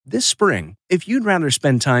This spring, if you'd rather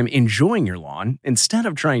spend time enjoying your lawn instead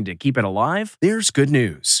of trying to keep it alive, there's good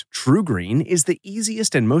news. TruGreen is the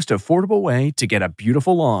easiest and most affordable way to get a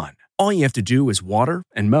beautiful lawn. All you have to do is water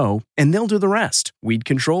and mow, and they'll do the rest. Weed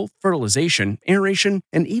control, fertilization, aeration,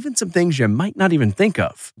 and even some things you might not even think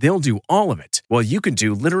of. They'll do all of it, while you can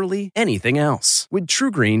do literally anything else. With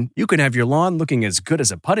TruGreen, you can have your lawn looking as good as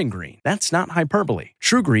a putting green. That's not hyperbole.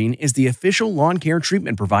 TruGreen is the official lawn care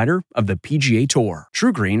treatment provider of the PGA Tour.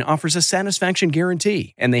 TruGreen offers a satisfaction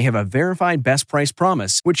guarantee, and they have a verified best price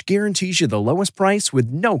promise, which guarantees you the lowest price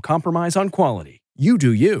with no compromise on quality. You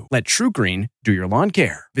do you. Let TruGreen do your lawn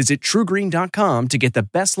care. Visit TruGreen.com to get the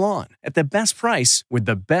best lawn at the best price with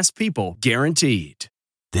the best people guaranteed.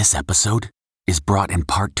 This episode is brought in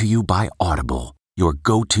part to you by Audible, your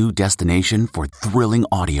go-to destination for thrilling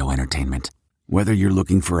audio entertainment. Whether you're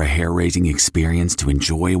looking for a hair-raising experience to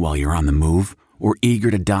enjoy while you're on the move or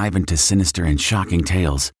eager to dive into sinister and shocking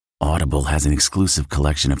tales, Audible has an exclusive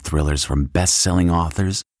collection of thrillers from best-selling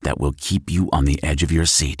authors that will keep you on the edge of your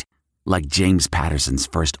seat. Like James Patterson's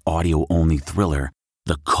first audio-only thriller,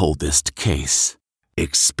 The Coldest Case.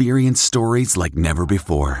 Experience stories like never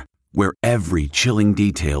before, where every chilling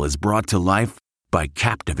detail is brought to life by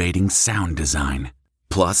captivating sound design.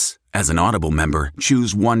 Plus, as an Audible member,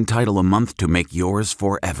 choose one title a month to make yours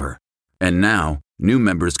forever. And now, new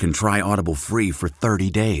members can try Audible free for 30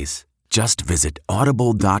 days. Just visit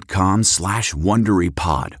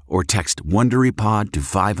audible.com/WonderyPod or text WonderyPod to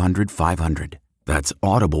 500-500. That's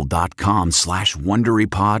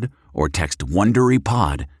audible.com/WonderyPod or text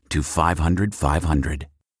WonderyPod to 500-500.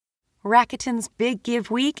 Rakuten's Big Give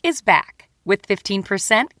Week is back with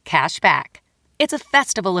 15% cash back. It's a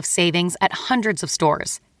festival of savings at hundreds of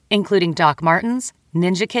stores, including Doc Martens,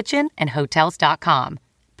 Ninja Kitchen, and Hotels.com.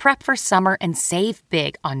 Prep for summer and save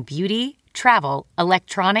big on beauty, travel,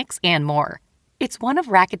 electronics, and more. It's one of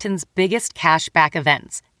Rakuten's biggest cash back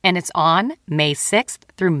events, and it's on May 6th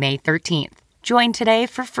through May 13th. Join today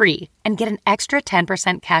for free and get an extra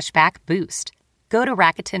 10% cash back boost. Go to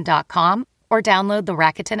Rakuten.com or download the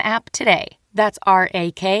Rakuten app today. That's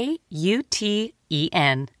RAKUTEN.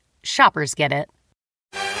 Shoppers get it.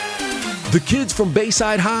 The kids from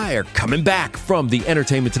Bayside High are coming back. From the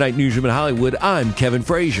Entertainment Tonight newsroom in Hollywood, I'm Kevin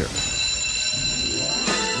Frazier.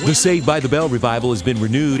 The Saved by the Bell revival has been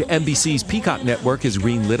renewed. NBC's Peacock Network has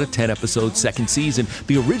greenlit a 10-episode second season.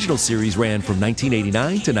 The original series ran from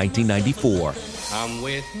 1989 to 1994. Come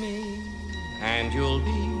with me, and you'll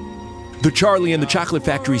be... The Charlie and the Chocolate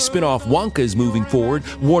Factory spin-off Wonka is moving forward.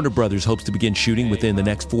 Warner Brothers hopes to begin shooting within the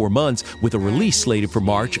next 4 months, with a release slated for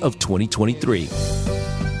March of 2023.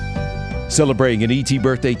 Celebrating an E.T.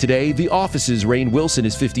 birthday today, The Office's Rainn Wilson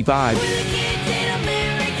is 55.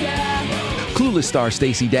 Clueless star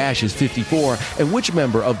Stacey Dash is 54, and which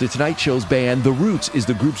member of The Tonight Show's band The Roots is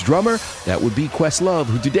the group's drummer? That would be Questlove,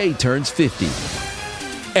 who today turns 50.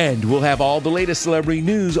 And we'll have all the latest celebrity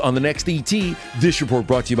news on the next ET. This report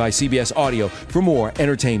brought to you by CBS Audio. For more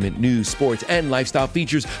entertainment, news, sports, and lifestyle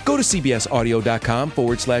features, go to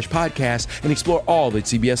cbsaudio.com/podcast and explore all that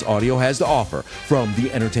CBS Audio has to offer. From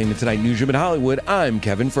the Entertainment Tonight newsroom in Hollywood, I'm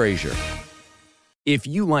Kevin Frazier. If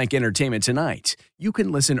you like Entertainment Tonight, you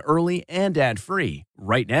can listen early and ad-free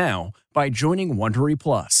right now by joining Wondery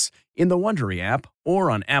Plus in the Wondery app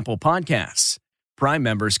or on Apple Podcasts. Prime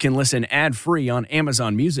members can listen ad-free on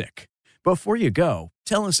Amazon Music. Before you go,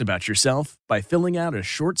 tell us about yourself by filling out a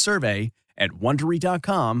short survey at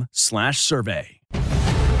Wondery.com/survey.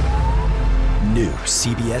 New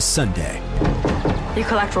CBS Sunday. You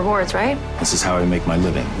collect rewards, right? This is how I make my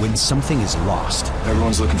living. When something is lost,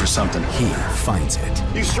 everyone's looking for something. He finds it.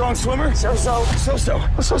 You strong swimmer? So-so.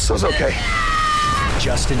 So-so's okay.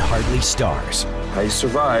 Justin Hartley stars. How you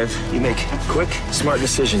survive, you make quick, smart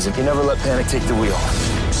decisions, and you never let panic take the wheel.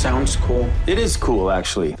 Sounds cool. It is cool,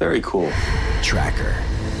 actually. Very cool. Tracker.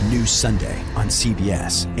 New Sunday on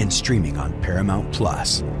CBS and streaming on Paramount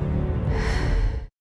Plus.